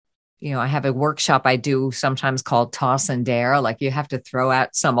I have a workshop I do sometimes called Toss and Dare. Like you have to throw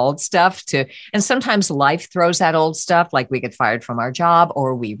out some old stuff and sometimes life throws out old stuff, like we get fired from our job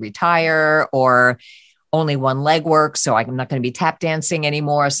or we retire or only one leg works. So I'm not going to be tap dancing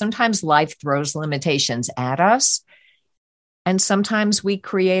anymore. Sometimes life throws limitations at us. And sometimes we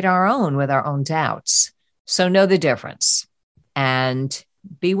create our own with our own doubts. So know the difference and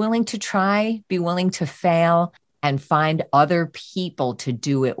be willing to try, be willing to fail, and find other people to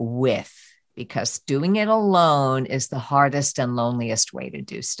do it with, because doing it alone is the hardest and loneliest way to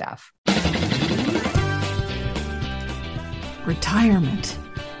do stuff. Retirement.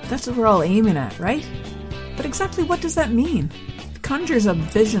 That's what we're all aiming at, right? But exactly what does that mean? It conjures up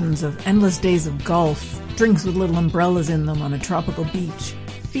visions of endless days of golf, drinks with little umbrellas in them on a tropical beach,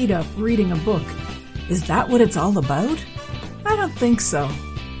 feet up, reading a book. Is that what it's all about? I don't think so.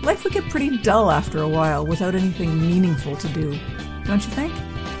 Life would get pretty dull after a while without anything meaningful to do, don't you think?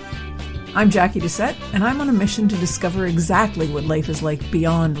 I'm Jackie Doucette, and I'm on a mission to discover exactly what life is like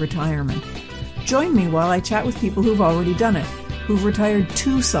beyond retirement. Join me while I chat with people who've already done it, who've retired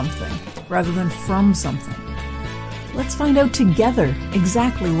to something rather than from something. Let's find out together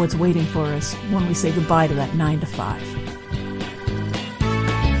exactly what's waiting for us when we say goodbye to that 9 to 5.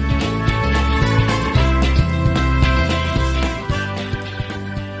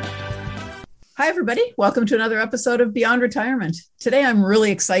 Hi, everybody. Welcome to another episode of Beyond Retirement. Today, I'm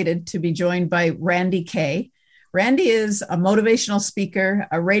really excited to be joined by Randye Kaye. Randye is a motivational speaker,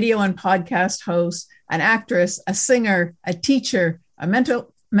 a radio and podcast host, an actress, a singer, a teacher, a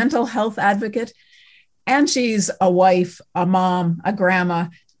mental health advocate, and she's a wife, a mom, a grandma.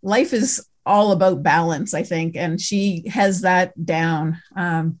 Life is all about balance, I think, and she has that down.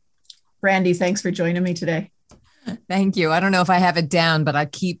 Randye, thanks for joining me today. Thank you. I don't know if I have it down, but I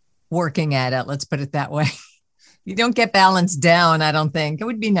keep working at it. Let's put it that way. You don't get balance down, I don't think. It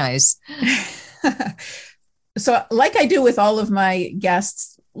would be nice. So like I do with all of my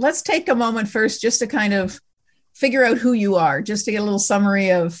guests, let's take a moment first just to kind of figure out who you are, just to get a little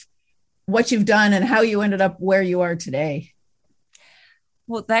summary of what you've done and how you ended up where you are today.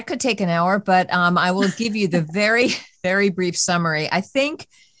 Well, that could take an hour, but I will give you the very, very brief summary. I think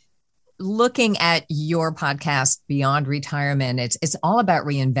looking at your podcast, Beyond Retirement, it's all about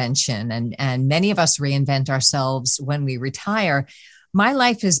reinvention. And many of us reinvent ourselves when we retire. My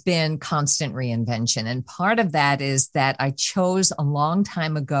life has been constant reinvention. And part of that is that I chose a long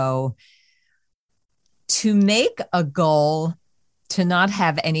time ago to make a goal to not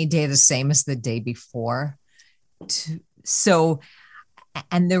have any day the same as the day before.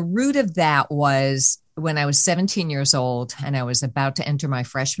 And the root of that was when I was 17 years old and I was about to enter my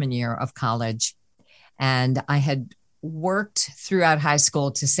freshman year of college. And I had worked throughout high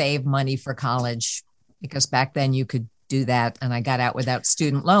school to save money for college, because back then you could do that. And I got out without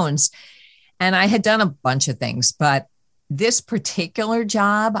student loans. And I had done a bunch of things, but this particular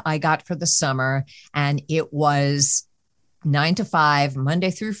job I got for the summer, and it was 9 to 5, Monday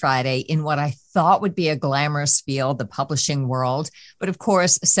through Friday, in what I thought would be a glamorous field, the publishing world. But of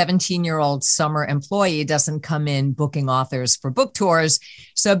course, a 17-year-old summer employee doesn't come in booking authors for book tours.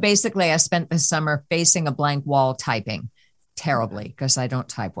 So basically, I spent the summer facing a blank wall typing terribly because I don't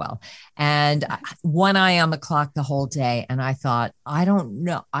type well. And one eye on the clock the whole day. And I thought, I don't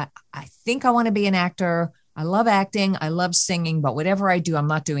know. I think I want to be an actor. I love acting. I love singing. But whatever I do, I'm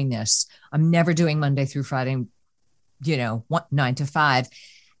not doing this. I'm never doing Monday through Friday, 9 to 5.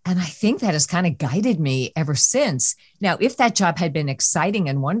 And I think that has kind of guided me ever since. Now, if that job had been exciting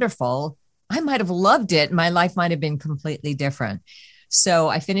and wonderful, I might have loved it. My life might have been completely different. So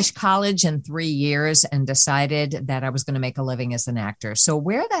I finished college in 3 years and decided that I was going to make a living as an actor. So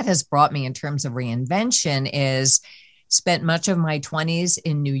where that has brought me in terms of reinvention is spent much of my 20s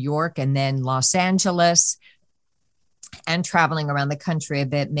in New York and then Los Angeles, and traveling around the country a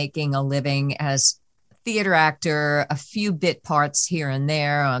bit, making a living as theater actor, a few bit parts here and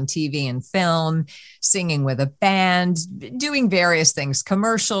there on TV and film, singing with a band, doing various things,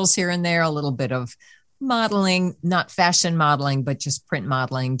 commercials here and there, a little bit of modeling, not fashion modeling, but just print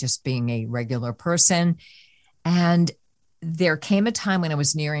modeling, just being a regular person. And there came a time when I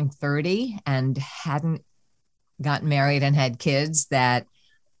was nearing 30 and hadn't gotten married and had kids that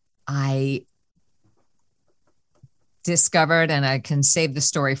I discovered, and I can save the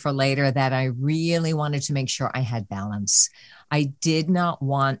story for later, that I really wanted to make sure I had balance. I did not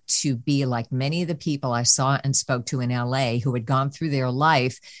want to be like many of the people I saw and spoke to in LA who had gone through their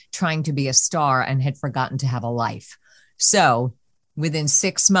life trying to be a star and had forgotten to have a life. So within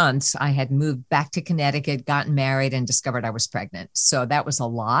 6 months, I had moved back to Connecticut, gotten married, and discovered I was pregnant. So that was a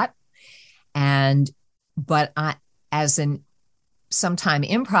lot. But as an sometime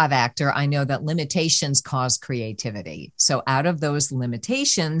improv actor, I know that limitations cause creativity. So out of those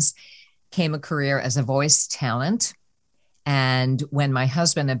limitations came a career as a voice talent. And when my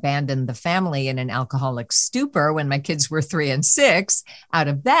husband abandoned the family in an alcoholic stupor when my kids were 3 and 6, out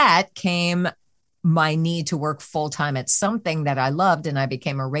of that came my need to work full time at something that I loved. And I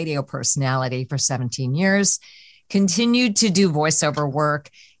became a radio personality for 17 years, continued to do voiceover work,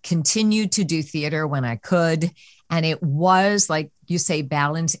 continued to do theater when I could. And it was, like you say,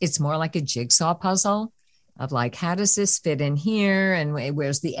 balance. It's more like a jigsaw puzzle of like, how does this fit in here? And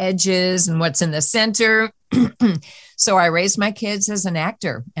where's the edges and what's in the center? So I raised my kids as an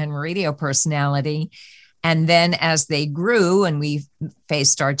actor and radio personality. And then as they grew and we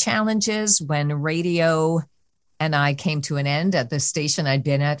faced our challenges, when radio and I came to an end at the station I'd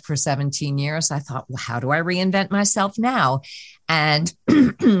been at for 17 years, I thought, well, how do I reinvent myself now? And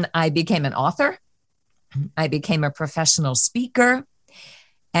I became an author. I became a professional speaker,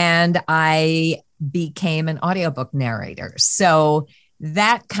 and I became an audiobook narrator. So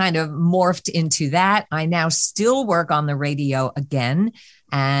that kind of morphed into that. I now still work on the radio again,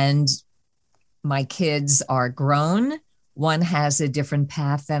 and my kids are grown. One has a different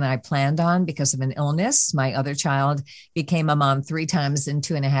path than I planned on because of an illness. My other child became a mom 3 times in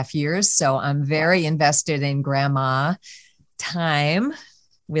 2.5 years. So I'm very invested in grandma time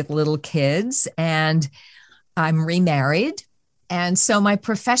with little kids, and I'm remarried. And so my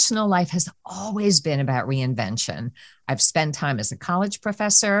professional life has always been about reinvention. I've spent time as a college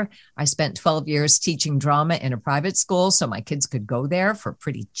professor. I spent 12 years teaching drama in a private school so my kids could go there for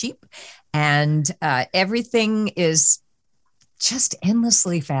pretty cheap. And everything is just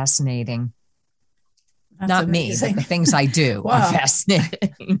endlessly fascinating. That's Not amazing. me, but the things I do Wow. are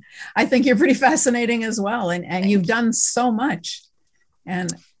fascinating. I think you're pretty fascinating as well. And you've done so much.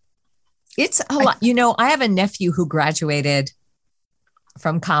 And It's a lot. I have a nephew who graduated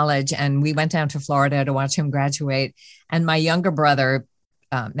from college, and we went down to Florida to watch him graduate. And my younger brother,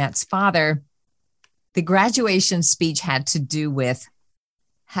 Matt's father, the graduation speech had to do with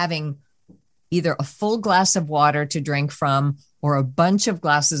having either a full glass of water to drink from or a bunch of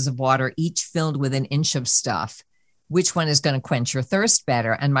glasses of water, each filled with an inch of stuff. Which one is going to quench your thirst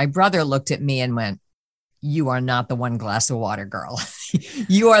better? And my brother looked at me and went, "You are not the one glass of water girl.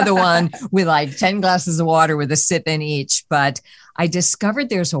 You are the one with like 10 glasses of water with a sip in each." But I discovered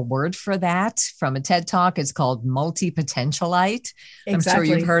there's a word for that from a TED Talk. It's called multi-potentialite. exactly. I'm sure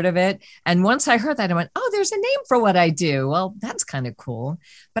you've heard of it. And once I heard that, I went, oh, there's a name for what I do. Well, that's kind of cool.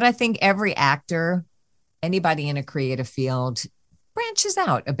 But I think every actor, anybody in a creative field, branches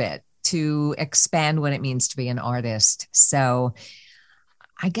out a bit to expand what it means to be an artist. So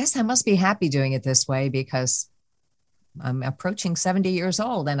I guess I must be happy doing it this way because I'm approaching 70 years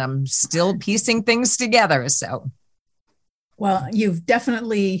old and I'm still piecing things together. So, well, you've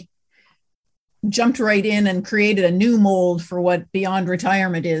definitely jumped right in and created a new mold for what beyond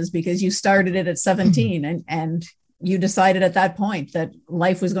retirement is, because you started it at 17 and you decided at that point that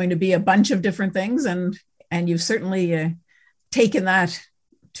life was going to be a bunch of different things. And you've certainly taken that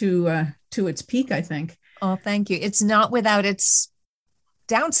to its peak, I think. Oh, thank you. It's not without its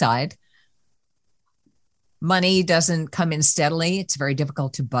downside. Money doesn't come in steadily. It's very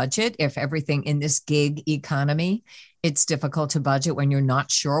difficult to budget. If everything in this gig economy, it's difficult to budget when you're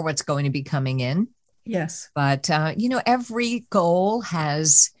not sure what's going to be coming in. Yes. But, every goal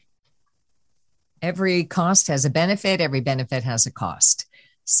every cost has a benefit. Every benefit has a cost.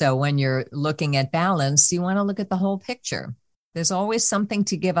 So when you're looking at balance, you want to look at the whole picture. There's always something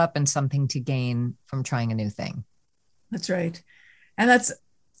to give up and something to gain from trying a new thing. That's right. And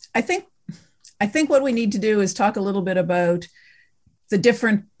I think what we need to do is talk a little bit about the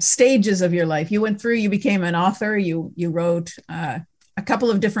different stages of your life. You became an author, you wrote a couple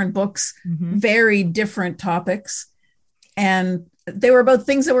of different books, very different topics, and they were about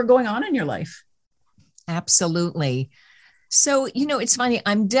things that were going on in your life. Absolutely. So, it's funny.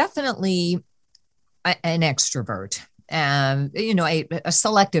 I'm definitely an extrovert. A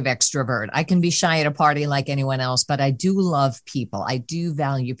selective extrovert. I can be shy at a party like anyone else, but I do love people. I do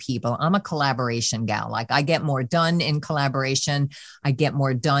value people. I'm a collaboration gal. Like I get more done in collaboration. I get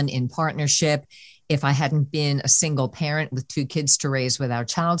more done in partnership. If I hadn't been a single parent with 2 kids to raise without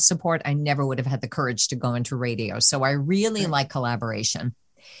child support, I never would have had the courage to go into radio. So I really like collaboration.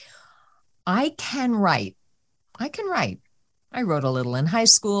 I can write. I wrote a little in high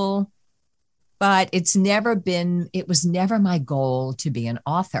school. But it was never my goal to be an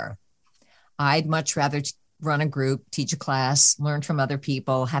author. I'd much rather run a group, teach a class, learn from other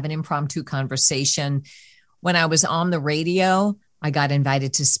people, have an impromptu conversation. When I was on the radio, I got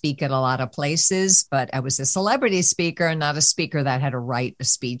invited to speak at a lot of places, but I was a celebrity speaker, not a speaker that had to write a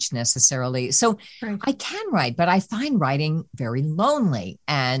speech necessarily. So Right. I can write, but I find writing very lonely.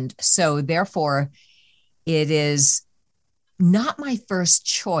 And so therefore, it is not my first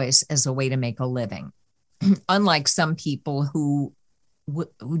choice as a way to make a living. Unlike some people who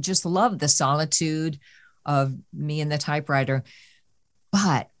just love the solitude of me and the typewriter.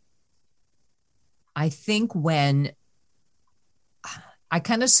 But I think when I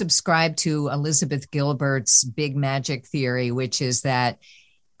kind of subscribe to Elizabeth Gilbert's big magic theory, which is that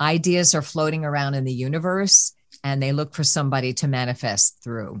ideas are floating around in the universe and they look for somebody to manifest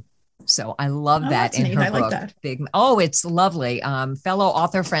through. So I love that in neat. her I book. like that. It's lovely. Fellow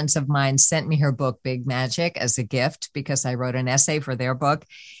author friends of mine sent me her book, Big Magic, as a gift because I wrote an essay for their book.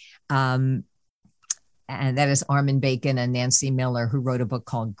 And that is Armin Bacon and Nancy Miller, who wrote a book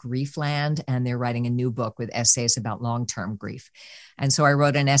called Griefland, and they're writing a new book with essays about long-term grief. And so I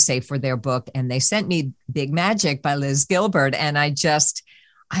wrote an essay for their book, and they sent me Big Magic by Liz Gilbert. And I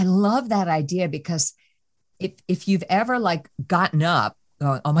love that idea because if you've ever like gotten up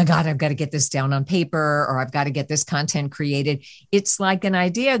going, oh my God, I've got to get this down on paper, or I've got to get this content created. It's like an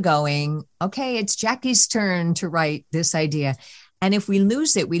idea going, okay, it's Jackie's turn to write this idea. And if we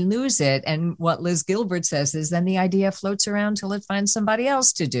lose it, we lose it. And what Liz Gilbert says is then the idea floats around till it finds somebody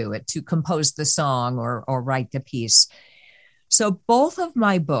else to do it, to compose the song or write the piece. So both of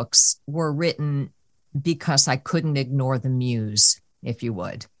my books were written because I couldn't ignore the muse, if you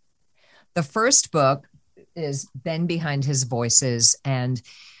would. The first book is Ben Behind His Voices. And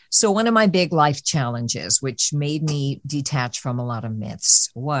so one of my big life challenges, which made me detach from a lot of myths,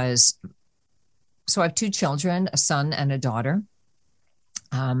 was, so I have 2 children, a son and a daughter.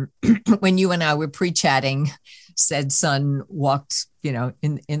 When you and I were pre-chatting, said son walked,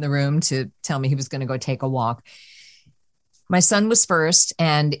 in the room to tell me he was going to go take a walk. My son was first,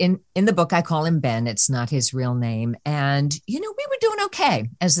 and in the book, I call him Ben. It's not his real name. And, we were doing okay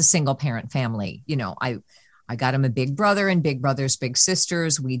as a single parent family. I got him a big brother and big brothers, big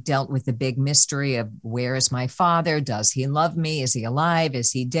sisters. We dealt with the big mystery of where is my father? Does he love me? Is he alive?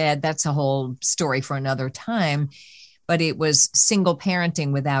 Is he dead? That's a whole story for another time. But it was single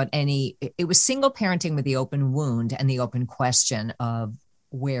parenting it was single parenting with the open wound and the open question of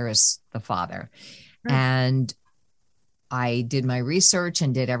where is the father? Right. And I did my research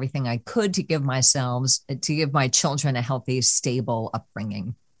and did everything I could to give my children a healthy, stable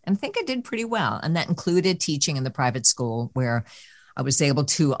upbringing. And I think I did pretty well. And that included teaching in the private school where I was able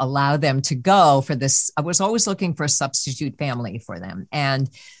to allow them to go for this. I was always looking for a substitute family for them. And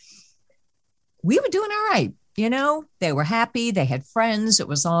we were doing all right. They were happy. They had friends. It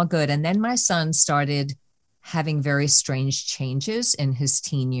was all good. And then my son started having very strange changes in his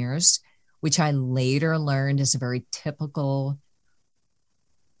teen years, which I later learned is a very typical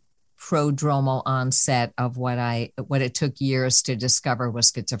prodromal onset of what it took years to discover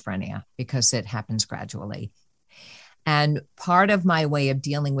was schizophrenia, because it happens gradually. And part of my way of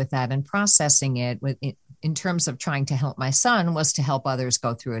dealing with that and processing it in terms of trying to help my son was to help others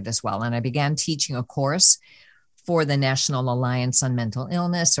go through it as well. And I began teaching a course for the National Alliance on Mental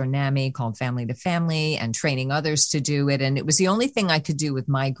Illness, or NAMI, called Family to Family, and training others to do it. And it was the only thing I could do with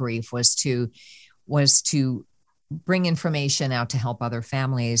my grief was to bring information out to help other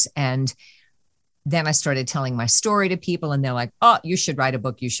families. And then I started telling my story to people, and they're like, oh, you should write a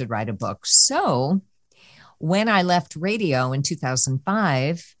book. You should write a book. So when I left radio in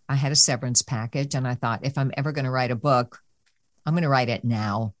 2005, I had a severance package, and I thought, if I'm ever going to write a book, I'm going to write it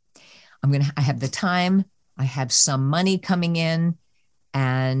now. I have the time. I have some money coming in.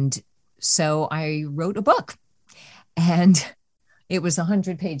 And so I wrote a book, and it was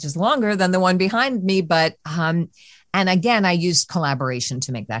 100 pages longer than the one behind me. But, and again, I used collaboration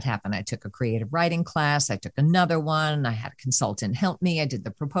to make that happen. I took a creative writing class. I took another one. I had a consultant help me. I did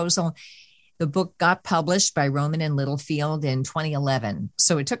the proposal. The book got published by Rowman and Littlefield in 2011.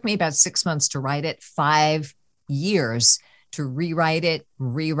 So it took me about 6 months to write it, 5 years to rewrite it,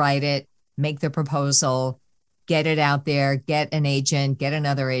 make the proposal, get it out there, get an agent, get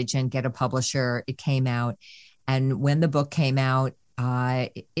another agent, get a publisher. It came out. And when the book came out,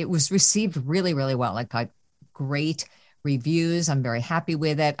 it was received really, really well. It got great reviews. I'm very happy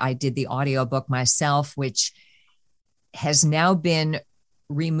with it. I did the audiobook myself, which has now been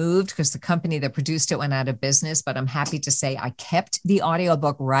removed because the company that produced it went out of business, but I'm happy to say I kept the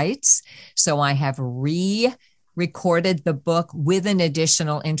audiobook rights. So I have re-recorded the book with an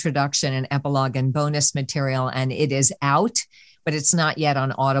additional introduction and epilogue and bonus material, and it is out but it's not yet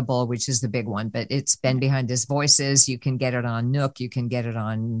on Audible, which is the big one, but it's been behind his voices. You can get it on Nook, you can get it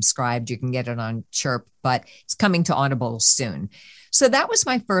on Scribd, you can get it on Chirp, but it's coming to Audible soon. So that was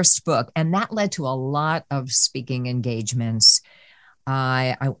my first book, and that led to a lot of speaking engagements.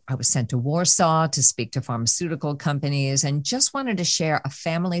 I was sent to Warsaw to speak to pharmaceutical companies and just wanted to share a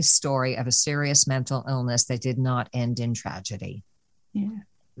family story of a serious mental illness that did not end in tragedy. Yeah.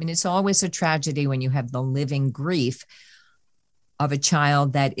 I mean, it's always a tragedy when you have the living grief of a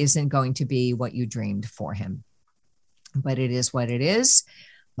child that isn't going to be what you dreamed for him. But it is what it is.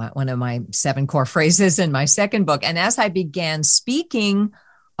 One of my 7 core phrases in my second book. And as I began speaking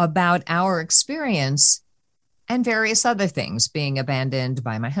about our experience and various other things, being abandoned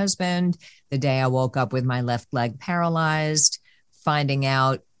by my husband, the day I woke up with my left leg paralyzed, finding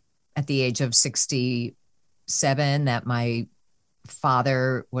out at the age of 67 that my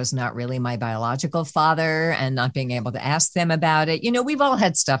father was not really my biological father, and not being able to ask them about it. You know, we've all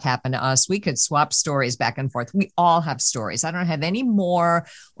had stuff happen to us. We could swap stories back and forth. We all have stories. I don't have any more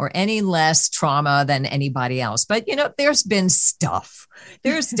or any less trauma than anybody else. But, you know, there's been stuff.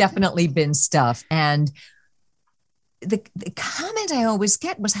 There's definitely been stuff. And the comment I always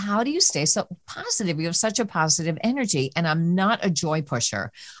get was, how do you stay so positive? You have such a positive energy. And I'm not a joy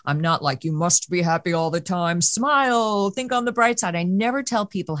pusher. I'm not like, you must be happy all the time. Smile, think on the bright side. I never tell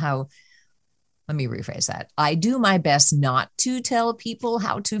people how, let me rephrase that. I do my best not to tell people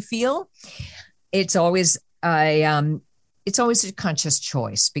how to feel. It's always a conscious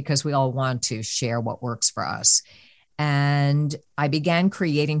choice, because we all want to share what works for us. And I began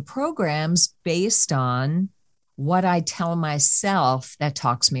creating programs based on what I tell myself that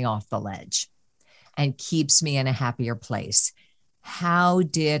talks me off the ledge and keeps me in a happier place. How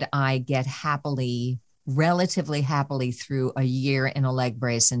did I get relatively happily through a year in a leg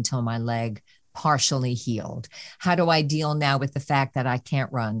brace until my leg partially healed? How do I deal now with the fact that I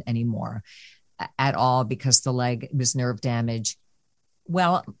can't run anymore at all because the leg was nerve damage?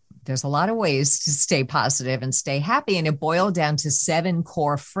 Well, there's a lot of ways to stay positive and stay happy. And it boiled down to 7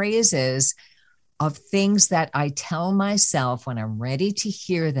 core phrases of things that I tell myself when I'm ready to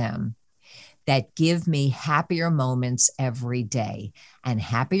hear them that give me happier moments every day. And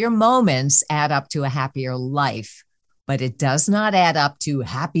happier moments add up to a happier life, but it does not add up to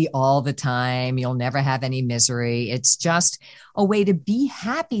happy all the time. You'll never have any misery. It's just a way to be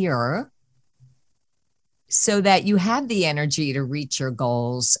happier so that you have the energy to reach your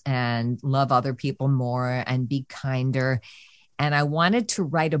goals and love other people more and be kinder. And I wanted to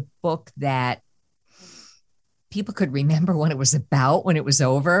write a book that people could remember when it was about, when it was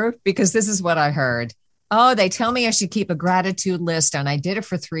over, because this is what I heard. Oh, they tell me I should keep a gratitude list, and I did it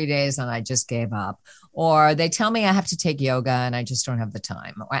for 3 days and I just gave up. Or they tell me I have to take yoga and I just don't have the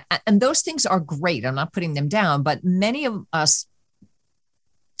time. And those things are great. I'm not putting them down, but many of us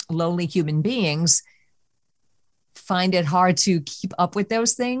lowly human beings find it hard to keep up with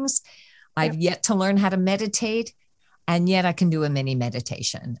those things. I've yet to learn how to meditate, and yet I can do a mini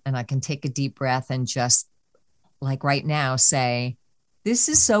meditation, and I can take a deep breath and just, like right now, say, this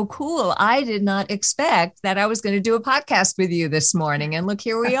is so cool. I did not expect that I was going to do a podcast with you this morning. And look,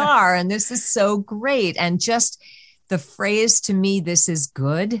 here we are. And this is so great. And just the phrase to me, this is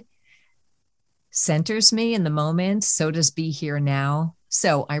good, centers me in the moment. So does be here now.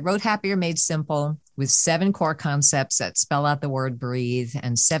 So I wrote Happier Made Simple with 7 core concepts that spell out the word breathe,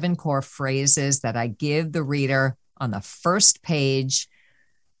 and 7 core phrases that I give the reader on the first page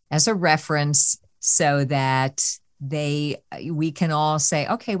as a reference, so that we can all say,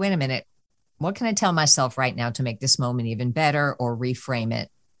 okay, wait a minute, what can I tell myself right now to make this moment even better, or reframe it?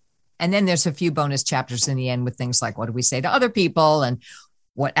 And then there's a few bonus chapters in the end with things like, what do we say to other people, and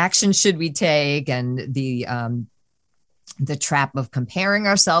what action should we take, and the trap of comparing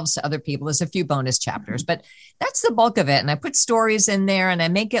ourselves to other people. There's a few bonus chapters, but that's the bulk of it. And I put stories in there, and I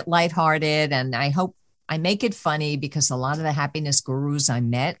make it lighthearted, and I hope I make it funny, because a lot of the happiness gurus I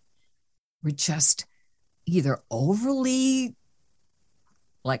met were just either overly,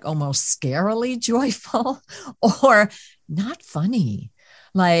 like almost scarily joyful, or not funny.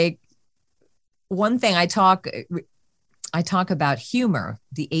 Like, one thing I talk about humor.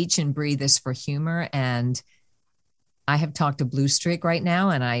 The H in breathe is for humor. And I have talked a blue streak right now,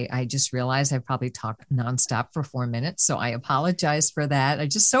 and I just realized I've probably talked nonstop for 4 minutes. So I apologize for that. I'm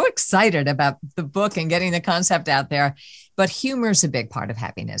just so excited about the book and getting the concept out there. But humor is a big part of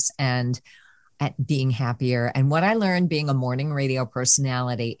happiness and at being happier. And what I learned being a morning radio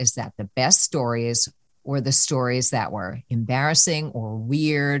personality is that the best stories were the stories that were embarrassing or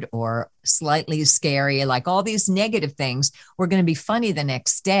weird or slightly scary, like all these negative things were going to be funny the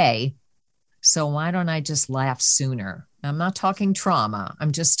next day. So why don't I just laugh sooner I'm not talking trauma.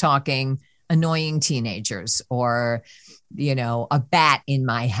 I'm just talking annoying teenagers or, a bat in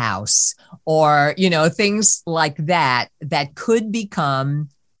my house or, things like that that could become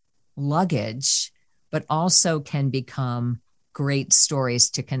luggage, but also can become great stories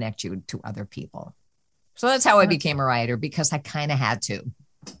to connect you to other people. So that's how I became a writer, because I kind of had to.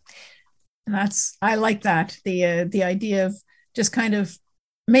 And I like that. The idea of just kind of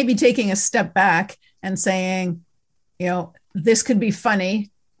maybe taking a step back and saying, this could be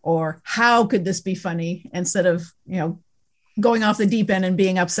funny, or how could this be funny, instead of, going off the deep end and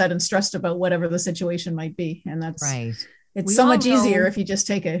being upset and stressed about whatever the situation might be. And that's right. It's so much easier if you just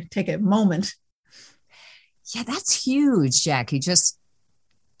take a moment. Yeah, that's huge, Jackie. Just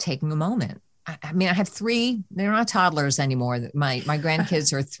taking a moment. I mean, I have three, they're not toddlers anymore. My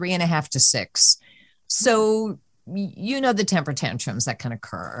grandkids are 3.5 to 6. So, the temper tantrums that can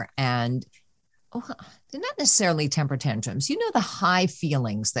occur. And they're not necessarily temper tantrums. The high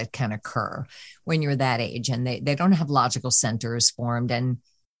feelings that can occur when you're that age, and they don't have logical centers formed. And,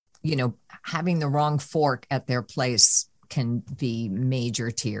 having the wrong fork at their place can be major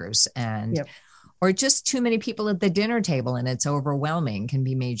tears. And yep. Or just too many people at the dinner table and it's overwhelming can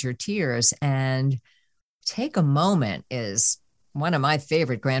be major tears. And take a moment is one of my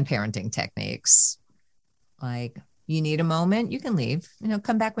favorite grandparenting techniques. Like, you need a moment, you can leave,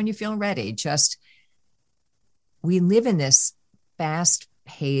 come back when you feel ready. We live in this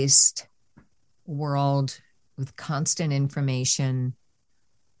fast-paced world with constant information,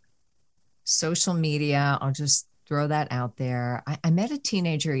 social media. I'll just throw that out there. I met a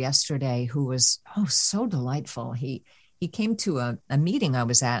teenager yesterday who was, so delightful. He came to a meeting I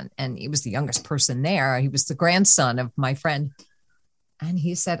was at, and he was the youngest person there. He was the grandson of my friend. And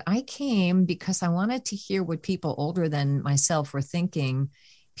he said, I came because I wanted to hear what people older than myself were thinking,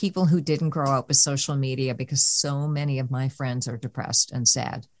 people who didn't grow up with social media, because so many of my friends are depressed and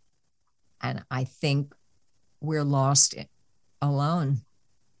sad. And I think we're lost alone.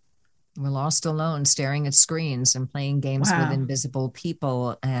 We're lost alone, staring at screens and playing games with invisible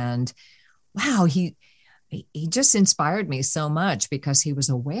people. And wow, he just inspired me so much, because he was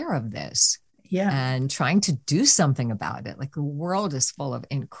aware of this. Yeah. And trying to do something about it. Like, the world is full of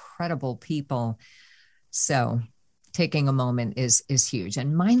incredible people. So taking a moment is huge.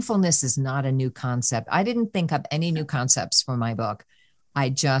 And mindfulness is not a new concept. I didn't think up any new concepts for my book. I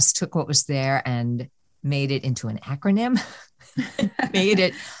just took what was there and made it into an acronym, made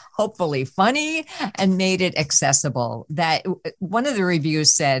it hopefully funny, and made it accessible. That one of the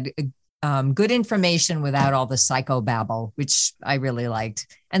reviews said, good information without all the psychobabble, which I really liked.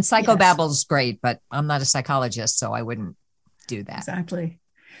 And psychobabble is great, but I'm not a psychologist, so I wouldn't do that. Exactly.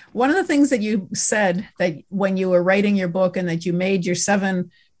 One of the things that you said, that when you were writing your book and that you made your 7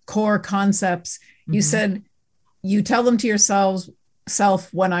 core concepts, you said you tell them to yourself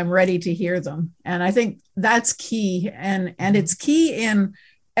when I'm ready to hear them. And I think that's key. And it's key in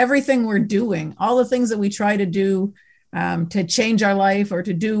everything we're doing, all the things that we try to do to change our life, or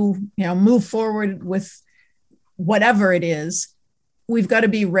to do, move forward with whatever it is. We've got to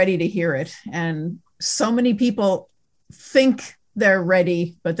be ready to hear it. And so many people think they're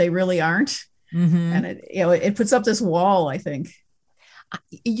ready, but they really aren't. And it puts up this wall, I think.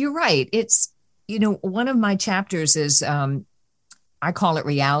 You're right. It's, one of my chapters is, I call it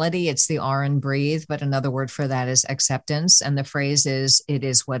reality. It's the R and breathe, but another word for that is acceptance. And the phrase is, it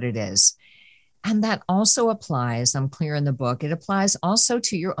is what it is. And that also applies, I'm clear in the book, it applies also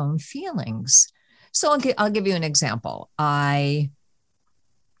to your own feelings. So I'll give you an example.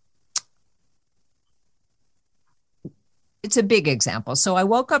 It's a big example. So I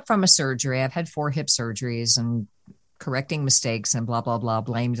woke up from a surgery. I've had 4 hip surgeries, and correcting mistakes and blah, blah, blah.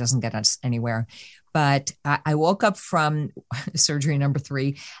 Blame doesn't get us anywhere. But I woke up from surgery number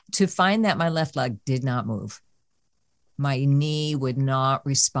 3 to find that my left leg did not move. My knee would not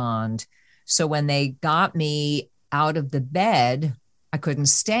respond. So when they got me out of the bed, I couldn't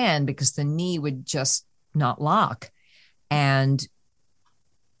stand because the knee would just not lock. And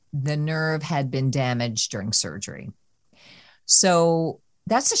the nerve had been damaged during surgery. So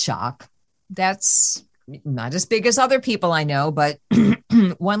that's a shock. That's not as big as other people I know, but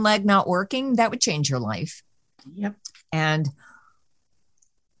one leg not working, that would change your life. Yep. And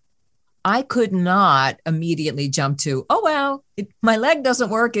I could not immediately jump to, my leg doesn't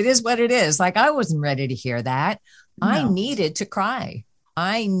work. It is what it is. Like, I wasn't ready to hear that. No. I needed to cry.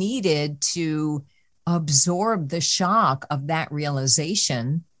 I needed to absorb the shock of that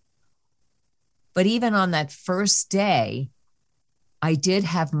realization. But even on that first day, I did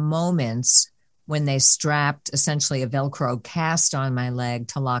have moments when they strapped essentially a Velcro cast on my leg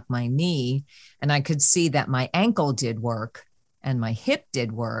to lock my knee. And I could see that my ankle did work and my hip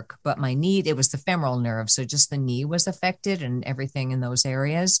did work, but my knee, it was the femoral nerve. So just the knee was affected and everything in those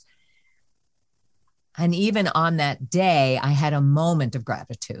areas. And even on that day, I had a moment of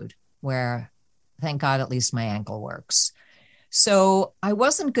gratitude where, thank God, at least my ankle works. So I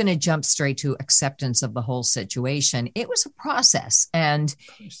wasn't going to jump straight to acceptance of the whole situation. It was a process. And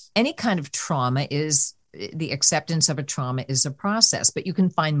any kind of trauma is, the acceptance of a trauma is a process, but you can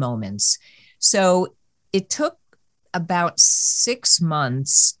find moments. So it took about 6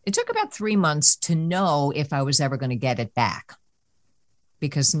 months. It took about 3 months to know if I was ever going to get it back,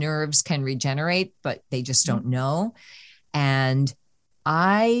 because nerves can regenerate, but they just don't know. And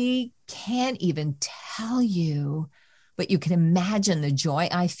I can't even tell you, but you can imagine the joy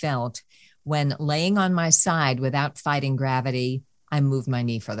I felt when, laying on my side without fighting gravity, I moved my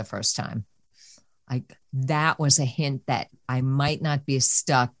knee for the first time. That was a hint that I might not be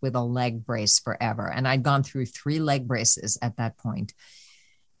stuck with a leg brace forever. And I'd gone through 3 leg braces at that point.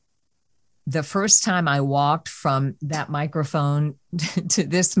 The first time I walked from that microphone to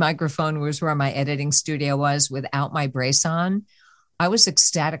this microphone was where my editing studio was without my brace on. I was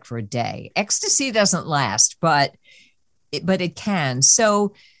ecstatic for a day. Ecstasy doesn't last, but it can.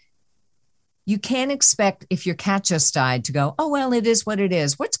 So you can't expect, if your cat just died, to go, oh, well, it is what it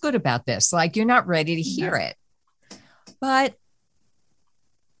is. What's good about this? Like, you're not ready to hear it. But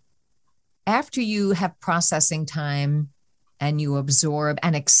after you have processing time and you absorb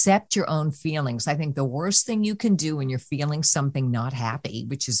and accept your own feelings, I think the worst thing you can do when you're feeling something not happy,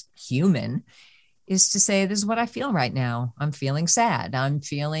 which is human, is to say, this is what I feel right now. I'm feeling sad. I'm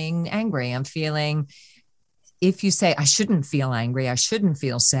feeling angry. I'm feeling... If you say, I shouldn't feel angry, I shouldn't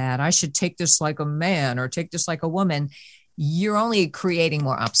feel sad, I should take this like a man or take this like a woman, you're only creating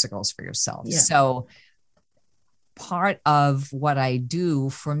more obstacles for yourself. Yeah. So part of what I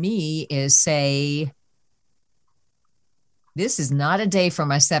do for me is say, this is not a day for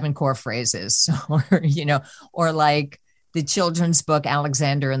my 7 core phrases, or like the children's book,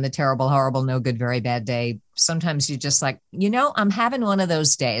 Alexander and the Terrible, Horrible, No Good, Very Bad Day. Sometimes you're just like, I'm having one of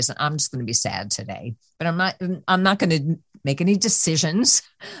those days and I'm just going to be sad today, but I'm not going to make any decisions.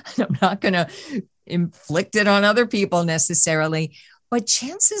 I'm not going to inflict it on other people necessarily, but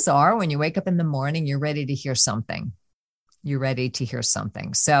chances are when you wake up in the morning, you're ready to hear something.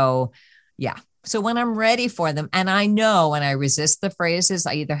 So yeah. So when I'm ready for them, and I know when I resist the phrases,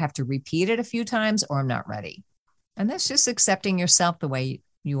 I either have to repeat it a few times or I'm not ready. And that's just accepting yourself the way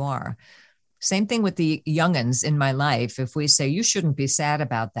you are. Same thing with the young'uns in my life. If we say, you shouldn't be sad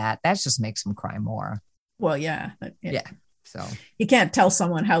about that, that just makes them cry more. Well, yeah. Yeah. So you can't tell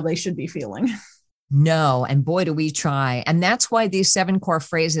someone how they should be feeling. No. And boy, do we try. And that's why these 7 core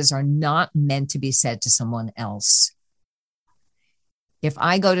phrases are not meant to be said to someone else. If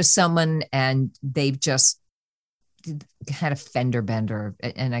I go to someone and they've just had a fender bender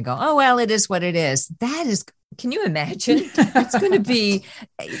and I go, oh, well, it is what it is. That is, can you imagine? It's going to be,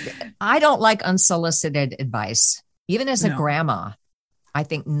 I don't like unsolicited advice. Even as a grandma, I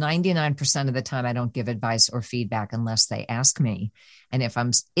think 99% of the time I don't give advice or feedback unless they ask me. And if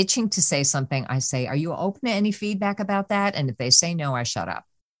I'm itching to say something, I say, are you open to any feedback about that? And if they say no, I shut up,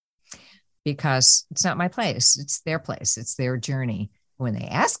 because it's not my place. It's their place. It's their journey. When they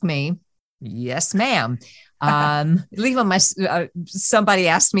ask me, yes, ma'am. Somebody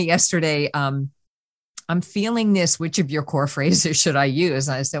asked me yesterday, I'm feeling this, which of your core phrases should I use?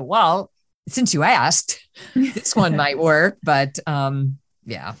 And I said, well, since you asked, this one might work, but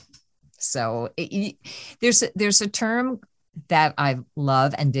yeah. So there's a term that I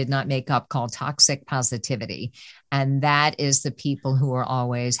love and did not make up called toxic positivity. And that is the people who are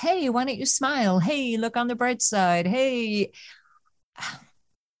always, hey, why don't you smile? Hey, look on the bright side. Hey,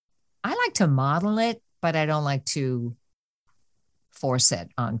 I like to model it, but I don't like to force it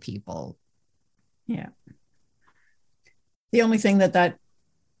on people. Yeah. The only thing that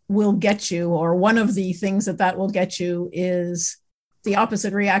will get you, or one of the things that will get you, is the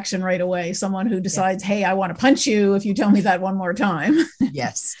opposite reaction right away. Someone who decides, hey, I want to punch you if you tell me that one more time.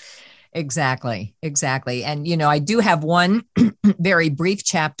 Yes, exactly. And, I do have one very brief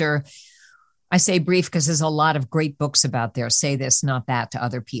chapter. I say brief because there's a lot of great books about there. Say this, not that, to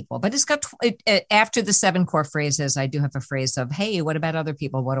other people. But it's got, after the 7 core phrases, I do have a phrase of, hey, what about other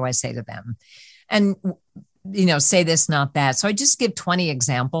people? What do I say to them? And, say this, not that. So I just give 20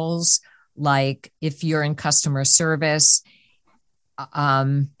 examples. Like if you're in customer service,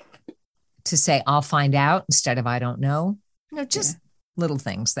 to say, I'll find out instead of I don't know. Just little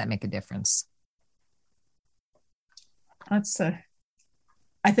things that make a difference.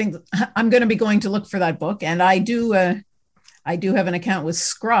 I think I'm going to be going to look for that book, and I do have an account with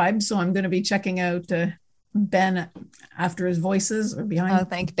Scribe, so I'm going to be checking out Ben after his voices or behind. Oh,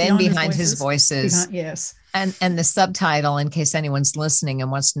 thank Ben behind his voices. Yes. And the subtitle, in case anyone's listening and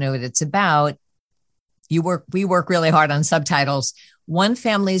wants to know what it's about, we work really hard on subtitles. One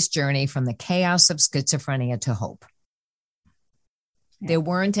Family's Journey from the Chaos of Schizophrenia to Hope. Yeah. There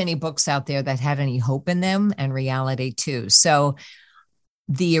weren't any books out there that had any hope in them, and reality too. So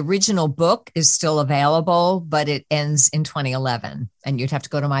the original book is still available, but it ends in 2011. And you'd have to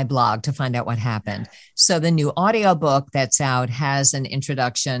go to my blog to find out what happened. So the new audiobook that's out has an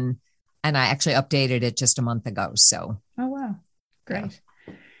introduction, and I actually updated it just a month ago. So. Oh, wow. Great.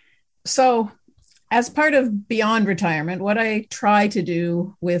 Yeah. So as part of Beyond Retirement, what I try to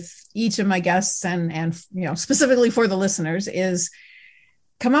do with each of my guests and specifically for the listeners is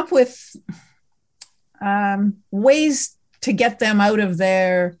come up with ways to get them out of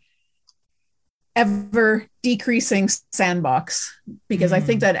their ever decreasing sandbox. Because I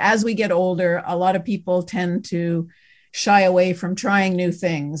think that as we get older, a lot of people tend to shy away from trying new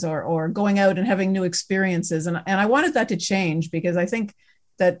things or going out and having new experiences. And I wanted that to change, because I think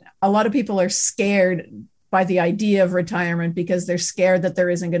that a lot of people are scared by the idea of retirement because they're scared that there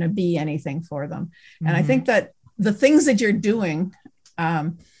isn't going to be anything for them. And I think that the things that you're doing,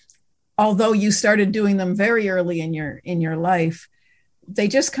 although you started doing them very early in your life, they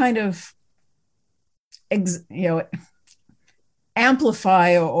just kind of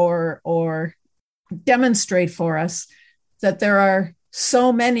amplify or demonstrate for us that there are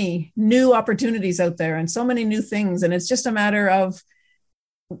so many new opportunities out there and so many new things. And it's just a matter of,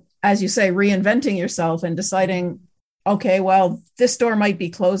 as you say, reinventing yourself and deciding, okay, well, this door might be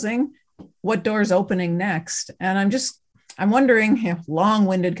closing. What door is opening next? And I'm wondering,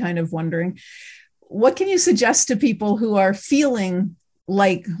 long-winded kind of wondering, what can you suggest to people who are feeling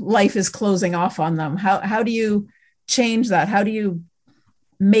like life is closing off on them? How do you change that? How do you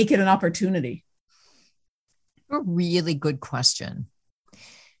make it an opportunity? A really good question.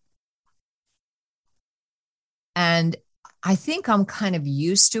 And I think I'm kind of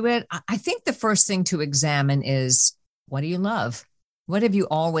used to it. I think the first thing to examine is, what do you love? What have you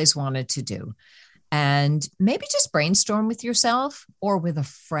always wanted to do? And maybe just brainstorm with yourself or with a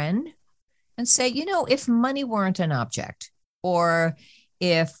friend and say, if money weren't an object, or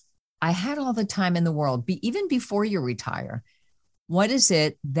if I had all the time in the world, even before you retire, what is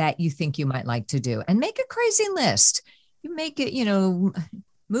it that you think you might like to do? And make a crazy list. You make it,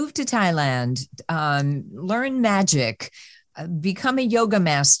 move to Thailand, learn magic, become a yoga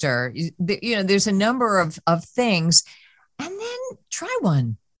master. There's a number of things, and then try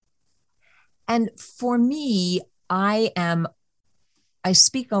one. And for me, I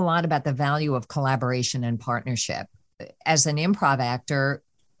speak a lot about the value of collaboration and partnership. As an improv actor,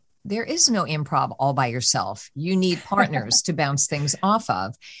 there is no improv all by yourself. You need partners to bounce things off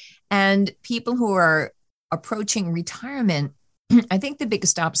of. And people who are approaching retirement, I think the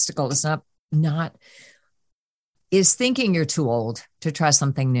biggest obstacle is is thinking you're too old to try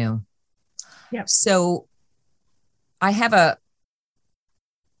something new. Yep. So I have a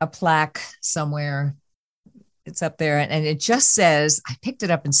plaque somewhere. It's up there, and it just says, I picked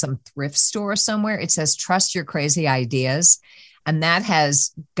it up in some thrift store somewhere. It says, trust your crazy ideas. And that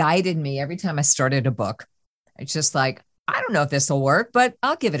has guided me every time I started a book. It's just like, I don't know if this will work, but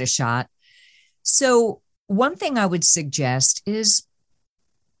I'll give it a shot. So one thing I would suggest is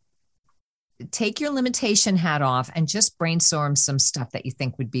take your limitation hat off and just brainstorm some stuff that you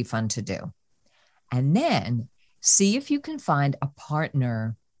think would be fun to do. And then see if you can find a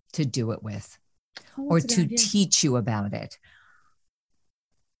partner to do it with, or to teach you about it.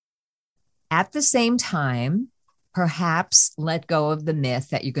 At the same time, perhaps let go of the myth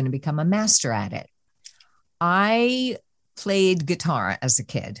that you're going to become a master at it. I played guitar as a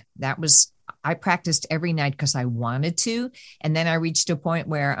kid. I practiced every night because I wanted to. And then I reached a point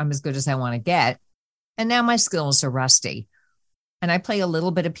where I'm as good as I want to get. And now my skills are rusty. And I play a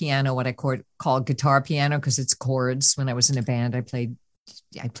little bit of piano, what I call guitar piano, because it's chords. When I was in a band, I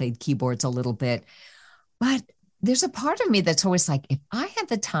played keyboards a little bit. But there's a part of me that's always like, if I had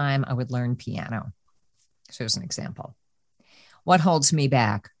the time, I would learn piano. So here's an example. What holds me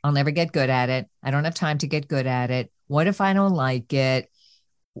back? I'll never get good at it. I don't have time to get good at it. What if I don't like it?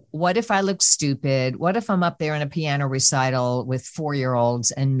 What if I look stupid? What if I'm up there in a piano recital with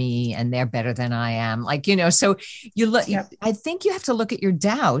 4-year-olds and me, and they're better than I am? So you look, yep. I think you have to look at your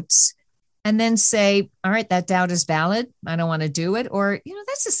doubts and then say, all right, that doubt is valid. I don't want to do it. Or,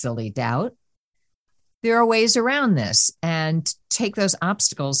 that's a silly doubt. there are ways around this, and take those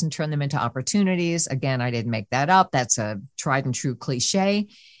obstacles and turn them into opportunities. Again, I didn't make that up. That's a tried and true cliche.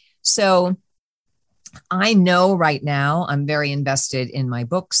 So I know right now I'm very invested in my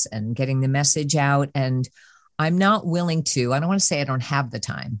books and getting the message out, and I'm not willing to, I don't want to say I don't have the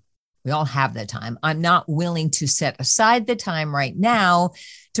time. We all have the time. I'm not willing to set aside the time right now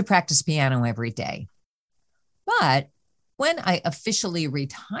to practice piano every day. But when I officially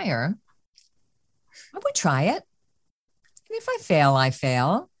retire, I would try it. And if I fail, I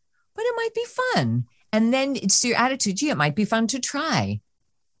fail, but it might be fun. And then it's your attitude. Gee, it might be fun to try.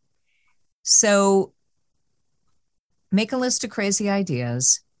 So make a list of crazy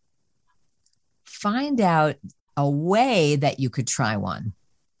ideas. Find out a way that you could try one.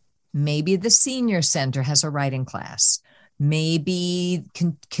 Maybe the senior center has a writing class. Maybe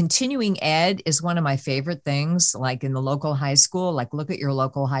continuing ed is one of my favorite things, like in the local high school. Like, look at your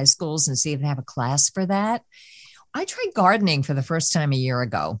local high schools and see if they have a class for that. I tried gardening for the first time a year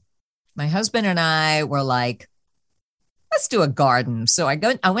ago. My husband and I were like, let's do a garden. So I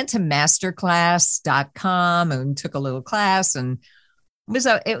went to masterclass.com and took a little class, and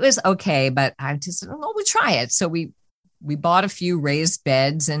it was okay, but I just said, well, we'll try it. So we bought a few raised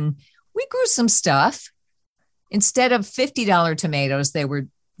beds and we grew some stuff. Instead of $50 tomatoes, they were,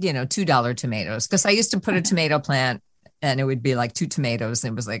 $2 tomatoes. Because I used to put a tomato plant and it would be like 2 tomatoes.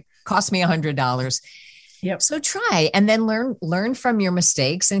 And it was like, cost me $100. Yep. So try, and then learn from your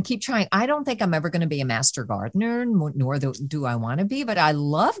mistakes and keep trying. I don't think I'm ever going to be a master gardener, nor do I want to be, but I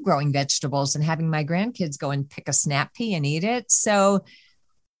love growing vegetables and having my grandkids go and pick a snap pea and eat it. So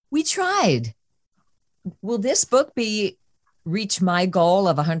we tried. Will this book reach my goal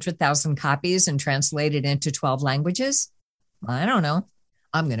of 100,000 copies and translated into 12 languages? I don't know.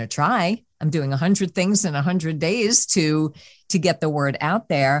 I'm going to try. I'm doing 100 things in 100 days to get the word out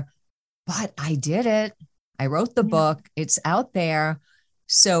there, but I did it. I wrote the book. It's out there.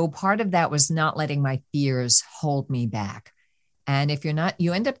 So part of that was not letting my fears hold me back. And if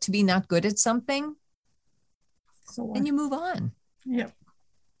you end up to be not good at something, then you move on. Yep.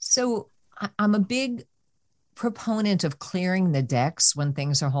 So I'm a big proponent of clearing the decks when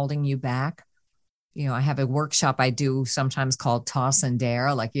things are holding you back. I have a workshop I do sometimes called Toss and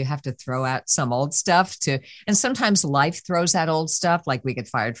Dare. Like, you have to throw out some old stuff and sometimes life throws out old stuff. Like, we get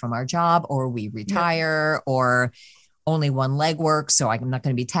fired from our job, or we retire, or only one leg works, so I'm not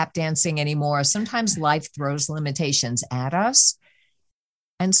going to be tap dancing anymore. Sometimes life throws limitations at us.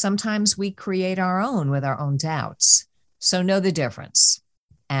 And sometimes we create our own with our own doubts. So know the difference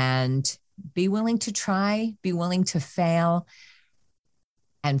and be willing to try, be willing to fail,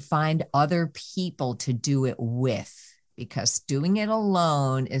 and find other people to do it with, because doing it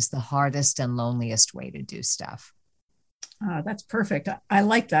alone is the hardest and loneliest way to do stuff. That's perfect. I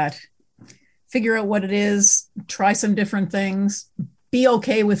like that. Figure out what it is, try some different things, be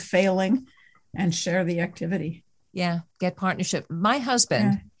okay with failing, and share the activity. Yeah, get partnership. My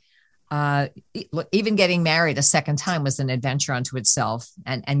husband, even getting married a second time was an adventure unto itself,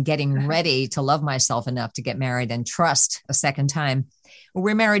 and getting ready to love myself enough to get married and trust a second time.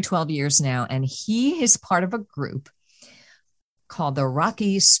 We're married 12 years now, and he is part of a group called the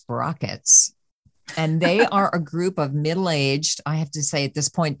Rocky Sprockets. And they are a group of middle-aged, I have to say at this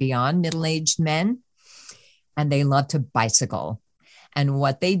point, beyond middle-aged men. And they love to bicycle. And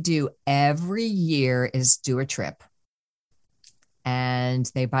what they do every year is do a trip. And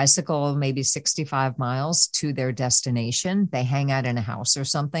they bicycle maybe 65 miles to their destination. They hang out in a house or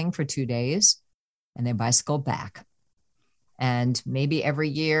something for 2 days, and they bicycle back. And maybe every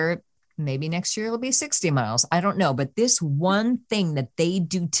year, maybe next year it'll be 60 miles. I don't know. But this one thing that they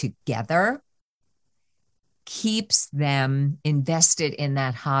do together keeps them invested in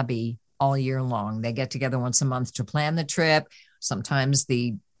that hobby all year long. They get together once a month to plan the trip. Sometimes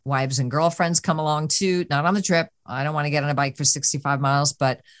the wives and girlfriends come along too, not on the trip. I don't want to get on a bike for 65 miles,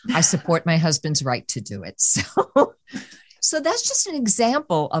 but I support my husband's right to do it. So that's just an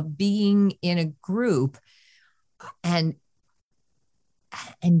example of being in a group and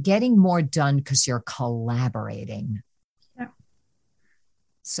getting more done because you're collaborating. Yeah.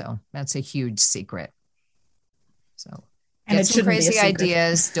 So that's a huge secret. So and get some crazy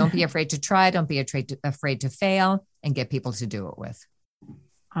ideas. Don't be afraid to try. Don't be afraid to fail, and get people to do it with.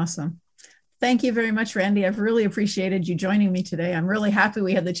 Awesome. Thank you very much, Randye. I've really appreciated you joining me today. I'm really happy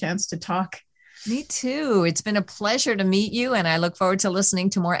we had the chance to talk. Me too. It's been a pleasure to meet you, and I look forward to listening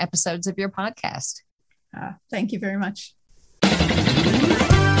to more episodes of your podcast. Thank you very much.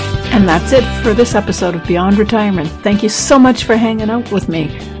 And that's it for this episode of Beyond Retirement. Thank you so much for hanging out with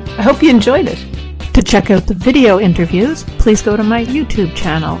me. I hope you enjoyed it. To check out the video interviews, please go to my YouTube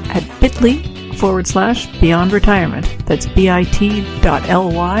channel at bit.ly/Randye bit.ly/beyond retirement. That's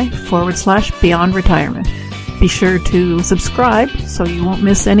bit.ly/beyond retirement. Be sure to subscribe so you won't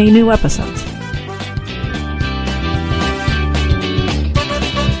miss any new episodes.